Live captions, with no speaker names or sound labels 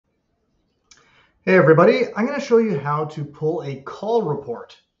Hey everybody, I'm going to show you how to pull a call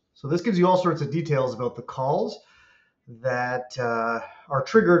report. So this gives you all sorts of details about the calls that are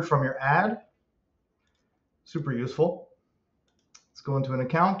triggered from your ad. Super useful. Let's go into an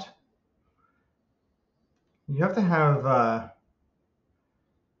account. You have to have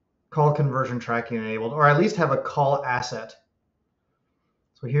call conversion tracking enabled, or at least have a call asset.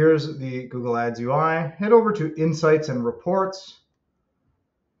 So here's the Google Ads UI. Head over to Insights and Reports.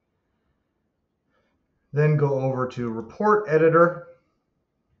 Then go over to Report Editor.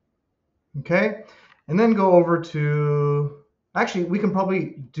 Okay, and then go over to, actually, we can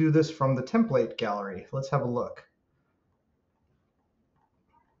probably do this from the template gallery. Let's have a look.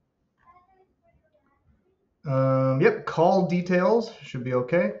 Yep, call details should be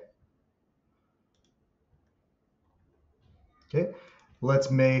okay. Okay,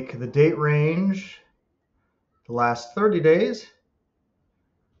 let's make the date range the last 30 days.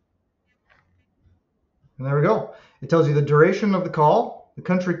 And there we go. It tells you the duration of the call, the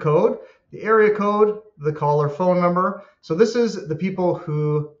country code, the area code, the caller phone number. So this is the people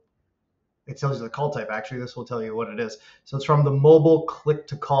who, it tells you the call type. Actually, this will tell you what it is. So it's from the mobile click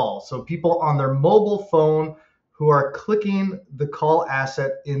to call. So people on their mobile phone who are clicking the call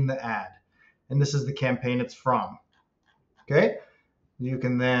asset in the ad. And this is the campaign it's from. Okay. You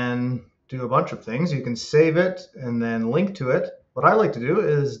can then do a bunch of things. You can save it and then link to it. What I like to do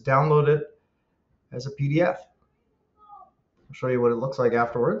is download it as a PDF. I'll show you what it looks like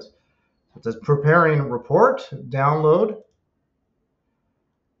afterwards. It says preparing report, download,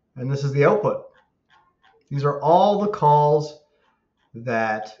 and this is the output. These are all the calls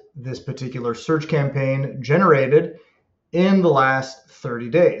that this particular search campaign generated in the last 30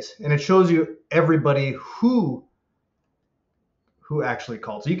 days. And it shows you everybody who actually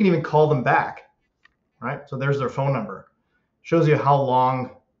called. So you can even call them back, right? So there's their phone number. Shows you how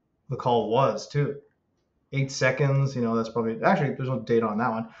long the call was too. 8 seconds, that's probably, actually there's no date on that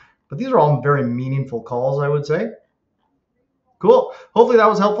one. But these are all very meaningful calls, I would say. Cool. Hopefully that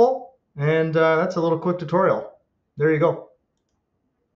was helpful. And that's a little quick tutorial. There you go.